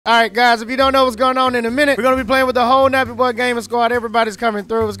All right, guys, if you don't know what's going on in a minute, we're going to be playing with the whole Nappy Boy Gaming Squad. Everybody's coming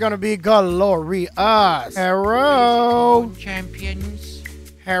through. It's going to be glorious. Hello. Champions.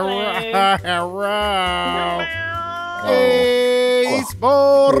 Hello. Hey,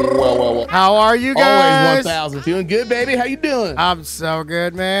 sport. How are you guys? Always 1,000. Feeling good, baby? How you doing? I'm so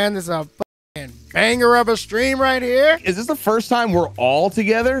good, man. This is a fucking banger of a stream right here. Is this the first time we're all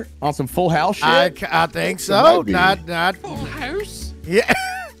together on some Full House shit? I think so. Not Full House? Yeah.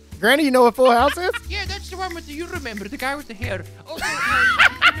 Granny, you know what Full House is? Yeah, that's the one with the, you remember, the guy with the hair. Oh,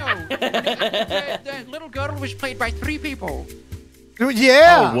 no. The little girl was played by 3 people.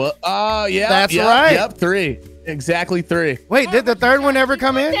 Yeah. Oh, what? Yeah. That's right. Yep, 3. Exactly 3. Wait, did the third one ever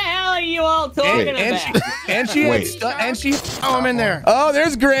come in? What the hell are you all talking about? And she Oh, I'm in there. Oh,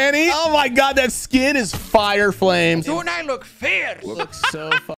 there's Granny. Oh my God, that skin is fire flames. Don't I look fierce? Looks so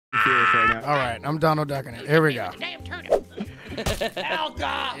fucking fierce right now. All right, I'm Donald ducking it. Here we go. Damn turnip.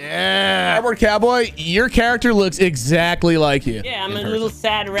 Yeah. Cardboard Cowboy, your character looks exactly like you. Yeah, I'm a little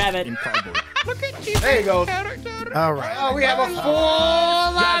sad rabbit. Look at you. There you go. All right. Oh, we have a full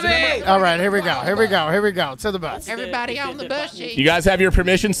lobby. All right, here we go. Here we go. Here we go. To the bus. Everybody on the bus seat. You guys have your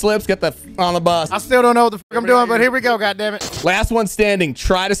permission slips? Get the on the bus. I still don't know what the fuck I'm doing, but here we go. God damn it. Last one standing.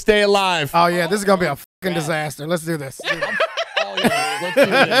 Try to stay alive. Oh yeah, this is gonna be a fucking disaster. Let's do this. Let's do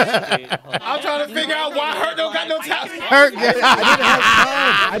this. I'm trying to figure out why Hurt don't got no time. Hurt.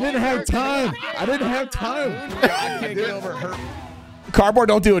 I didn't have time. I didn't have time. I can't get over her. Cardboard,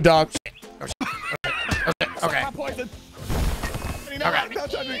 don't do it, dog. Okay.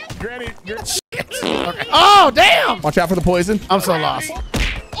 Granny. Okay. Oh damn! Watch out for the poison. I'm so lost. Damn.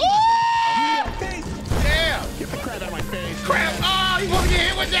 Get the crap out of my face. Crap. Oh, you want to get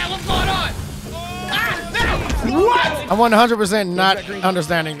hit with that? What's going on? What? I'm 100% not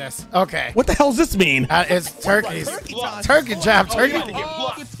understanding this. Okay. What the hell does this mean? It's turkeys. Turkey job. Turkey.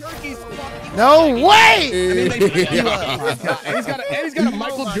 No way! And he's got a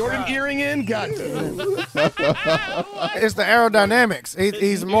Michael Jordan earring in. God damn. It's the aerodynamics.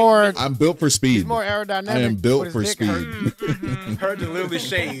 He's more. I'm built for speed. He's more aerodynamic. I am built with for his dick speed. Hurt to literally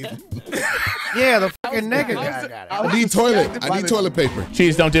shave. Yeah, the fucking naked guy got it. I need toilet. I need toilet paper.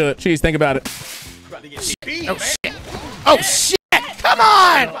 Cheese, don't do it. Cheese, think about it. Oh shit! Oh shit! Come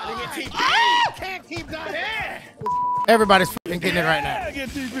on! Can't keep that in. Everybody's fucking getting it right now. Get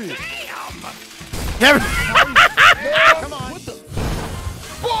TP. Come on. What the?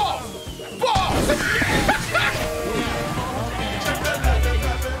 Ball! Ball!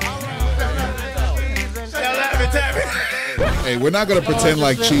 Hey, we're not gonna pretend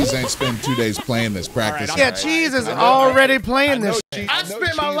like Cheese ain't spent 2 days playing this practice. Yeah, Cheese is already playing this shit. I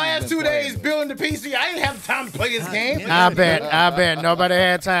spent my last 2 days building the PC. I didn't have time to play this game. I bet nobody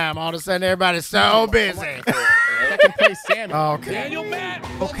had time. All of a sudden, everybody's so busy. Okay.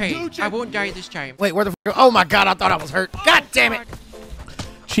 Okay, I won't die this time. Wait, where the fuck? Oh my God, I thought I was hurt. God damn it.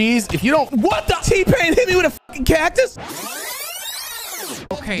 Cheese, if you don't. What the? TPain hit me with a fucking cactus?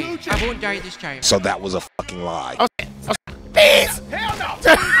 Okay, I won't die this time. So that was a fucking lie. Okay. Bees! Hell no!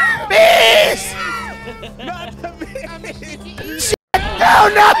 Bees! No,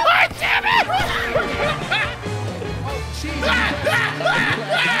 no! Damn it!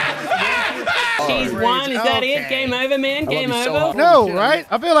 Cheese won. Is that it? Game over, man. Game over. No, right?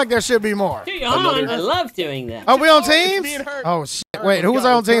 I feel like there should be more. Toot your horn. I love doing that. Are we on teams? Oh shit! Wait, who was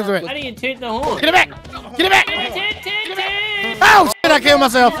I on teams with? How do you toot the horn? Get it back! Get it back! Toot, toot, toot, toot. Oh shit! I killed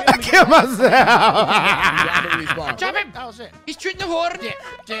myself! I killed myself! Stop him! Oh shit! He's treating the horn. Shit!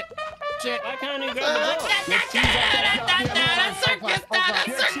 Why can't he grab the ball?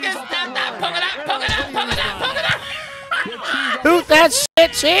 Hoot that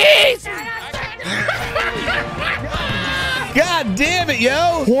shit, Cheese! God damn it,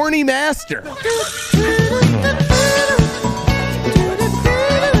 yo! Horny master.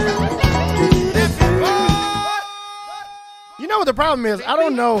 You know what the problem is? I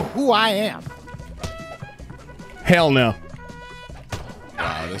don't know who I am. Hell no.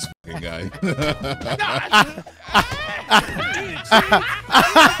 Wow, this fucking guy.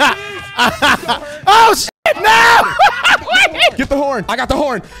 Oh shit! No! Get the horn. I got the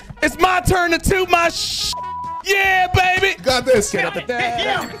horn. It's my turn to toot my Yeah, baby. Got this. Get up at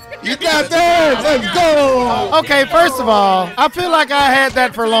that. You got this. Let's go. Okay, first of all, I feel like I had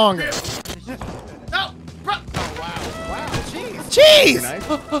that for longer. No! Bro. Oh, wow. Jeez. Cheese!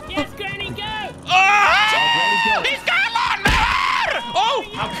 Yes, Granny, go! He's got a lawnmower! Oh!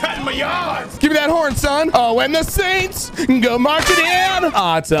 I'm cutting my yards. Give me that horn, son. Oh, and the Saints go marching in.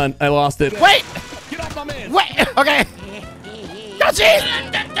 Ah, it's done. I lost it. Wait! Get off my man. Wait! Okay. Go, Cheese!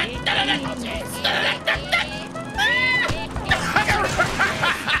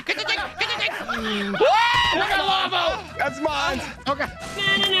 lines. Okay.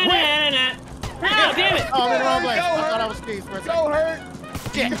 Oh, damn it. Oh, I'm in the wrong place. I thought I was cheese for a second. Go hurt.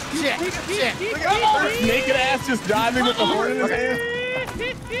 Shit. Naked ass just diving with the horn in his hand.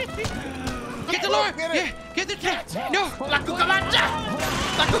 Get the lure. Yeah, get the trap. No. La cucaracha!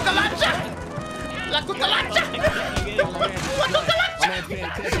 La cucaracha! La cucaracha!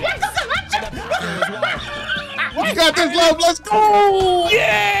 You got this, love. Let's go.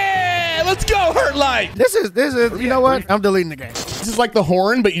 Yeah, let's go, Hurt Light. This is, you know what? I'm deleting the game. This is like the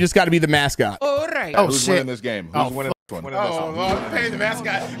horn, but you just got to be the mascot. All right. Oh, Who's shit. winning this game? Who's winning this one? Oh, well, I'm paying the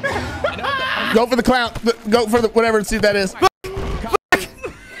mascot. Go for the clown. Go for the whatever. See what that is.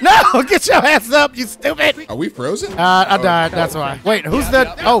 No, get your ass up, you stupid. Are we frozen? I died, that's why. Wait, who's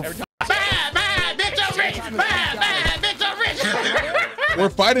that? Oh, Bad, bitch, I'm rich. Bad, bitch, I'm rich. We're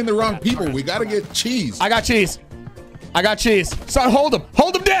fighting the wrong people. We got to get cheese. I got cheese. I got cheese. Son, hold him.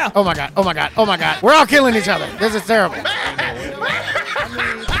 Hold him down. oh my God. We're all killing each other. This is terrible.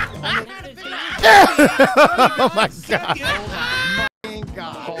 Oh my God.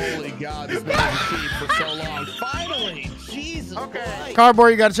 Holy God, this man has cheese for so long. Finally, Jesus. Okay.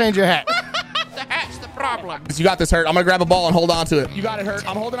 Cardboard, you gotta change your hat. The hat's the problem. You got this, Hurt. I'm gonna grab a ball and hold on to it. You got it, Hurt.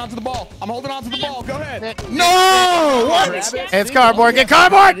 I'm holding on to the ball. I'm holding on to the ball. Go ahead. No! What? It's cardboard. Get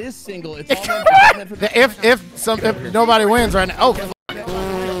cardboard! It is single. It's all meant for the If nobody wins right now. Oh,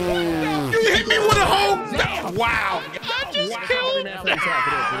 You hit me with a home. Wow.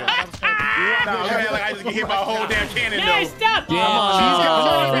 Nah, man, like I just get hit by a whole damn cannon, No, though. stop. No,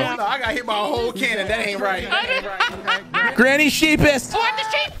 I got hit by a whole cannon. That ain't right. Granny Sheepist. What the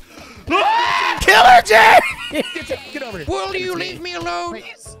sheep? Killer Jay! Get over here. Will you leave me alone?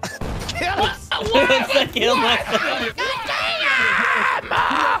 It's the kill myself.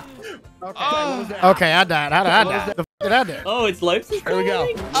 Okay, I died. How did I die? The f did I do? Oh, it's Lopes. Here we go.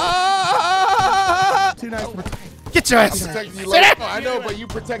 Too nice. Get your ass. I know, but you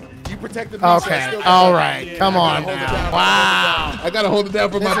protected me. So I Okay, still all got- right. Come on now. Wow. I gotta hold it down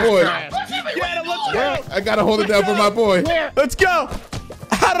for my boy. I gotta hold it down for my boy. Let's go.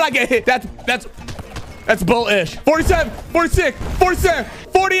 How did I get hit? That's bullish. 47, 46, 47,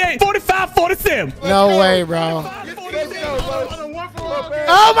 48, 45, 47. No way, bro.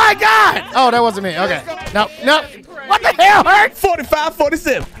 Oh my God! Oh, that wasn't me. Okay. No. What the hell, Hurt? 45,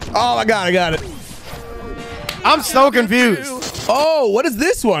 47. Oh my God, I got it. I'm so confused. Oh, what is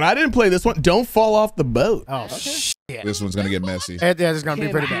this one? I didn't play this one. Don't fall off the boat. Oh, shit. This one's gonna get messy. Yeah, this is gonna be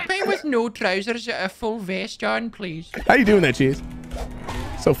pretty bad. Pay with no trousers, a full vest on, please. How you doing that, Cheese?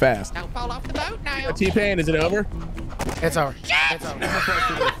 So fast. Don't fall off the boat now. TPain, is it over? It's over.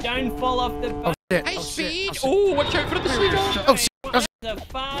 Don't fall off the boat. Shit. Hey, speed. Oh, watch out for the seagulls. Oh, shit. It's a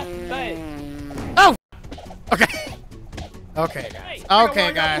fast boat. Oh! Okay. Okay, guys.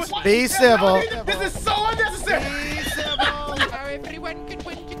 Okay, guys. Be civil. This is so unnecessary. How everyone can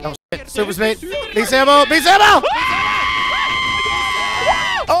win together. Oh, shit. Super speed. Be civil. Be civil!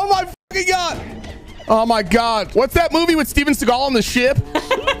 Oh my fucking God. Oh my God. What's that movie with Steven Seagal on the ship?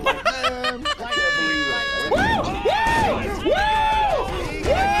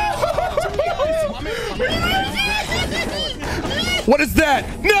 What is that?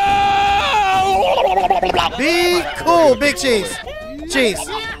 No! Be cool, big cheese. Cheese.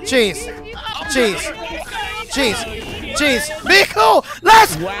 Be cool.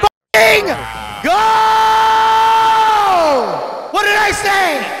 Let's f***ing go! What did I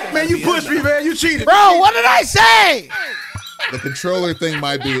say? Man, you pushed me, man. You cheated. Bro, what did I say? The controller thing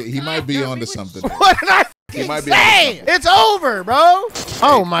might be. He might be onto something. What did I He might be say? onto something. It's over, bro.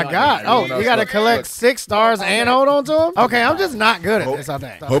 Oh my God. Oh, you gotta collect 6 stars and hold on to them? Okay, I'm just not good at this, I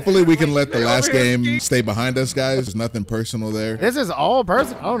think. Hopefully, we can let the last game stay behind us, guys. There's nothing personal there. This is all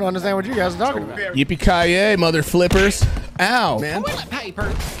personal. I don't understand what you guys are talking about. Yippee-ki-yay, mother flippers. Ow, man. Toilet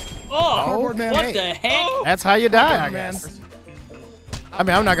paper. Oh, what man. the heck? That's how you die, I guess. I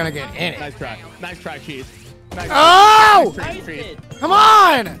mean, I'm not gonna get any. Nice try. Nice try, Cheese. Nice Oh! Wasted. Come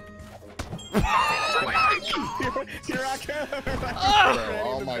on! Here I come.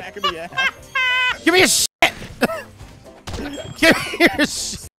 Oh my. Give me your shit! Give me your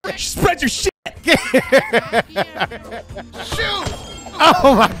shit! Spread your shit.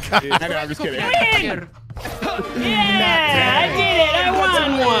 Oh my God! I know, I'm just kidding. Here. Yeah, I did it. I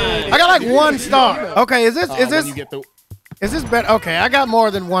won one. I got like 1 star. Okay, is When you this get the better? Okay, I got more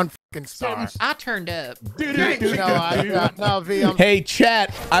than 1 fucking star. I turned up. No, I got no V. Hey,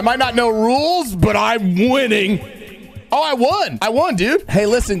 chat. I might not know rules, but I'm winning. Oh, I won. I won, dude. Hey,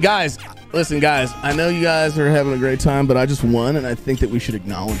 listen, guys. I know you guys are having a great time, but I just won, and I think that we should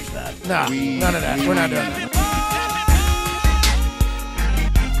acknowledge that. Nah, none of that. We're not doing that.